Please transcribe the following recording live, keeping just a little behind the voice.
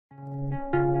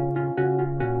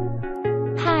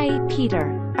Hi,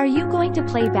 Peter. Are you going to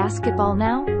play basketball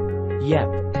now?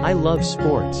 Yep, I love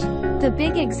sports. The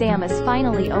big exam is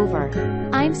finally over.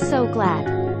 I'm so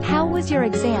glad. How was your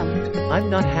exam?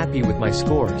 I'm not happy with my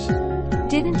scores.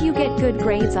 Didn't you get good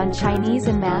grades on Chinese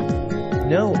and math?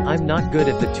 No, I'm not good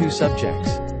at the two subjects.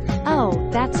 Oh,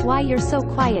 that's why you're so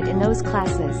quiet in those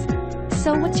classes.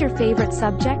 So what's your favorite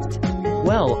subject?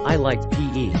 Well, I like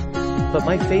PE. But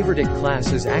my favorite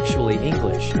class is actually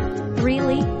English.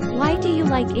 Really? Why do you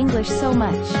like English so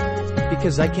much?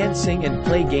 Because I can sing and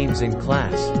play games in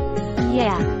class.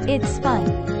 Yeah, it's fun.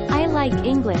 I like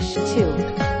English too.